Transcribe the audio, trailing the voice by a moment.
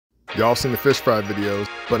Y'all seen the fish fry videos,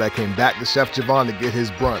 but I came back to Chef Javon to get his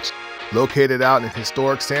brunch. Located out in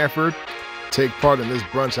historic Sanford, take part in this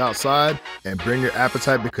brunch outside and bring your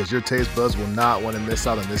appetite because your taste buds will not want to miss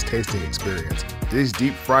out on this tasting experience. These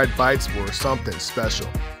deep fried bites were something special.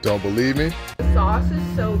 Don't believe me? The sauce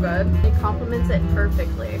is so good. It complements it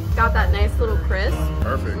perfectly. Got that nice little crisp.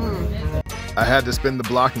 Perfect. I had to spin the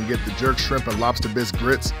block and get the jerk shrimp and lobster bisque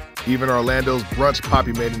grits. Even Orlando's brunch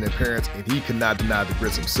Poppy made an appearance and he could not deny the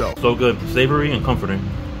grits himself. So good, savory and comforting.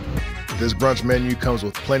 This brunch menu comes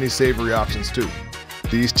with plenty savory options too.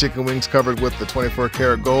 These chicken wings covered with the 24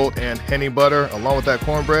 karat gold and honey butter along with that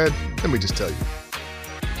cornbread, let me just tell you.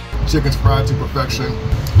 Chicken's fried to perfection.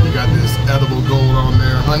 You got this edible gold on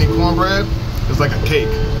there. Honey cornbread is like a cake.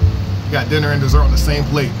 You got dinner and dessert on the same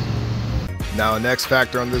plate. Now, an X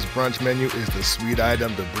factor on this brunch menu is the sweet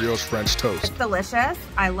item, the brioche French toast. It's delicious.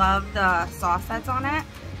 I love the sauce that's on it.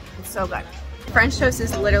 It's so good. French toast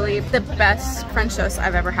is literally the best French toast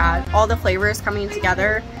I've ever had. All the flavors coming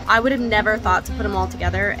together. I would have never thought to put them all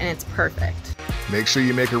together, and it's perfect. Make sure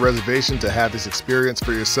you make a reservation to have this experience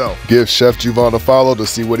for yourself. Give Chef Javon a follow to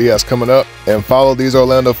see what he has coming up, and follow these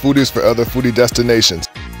Orlando foodies for other foodie destinations.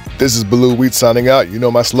 This is Blue Wheat signing out. You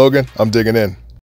know my slogan, I'm digging in.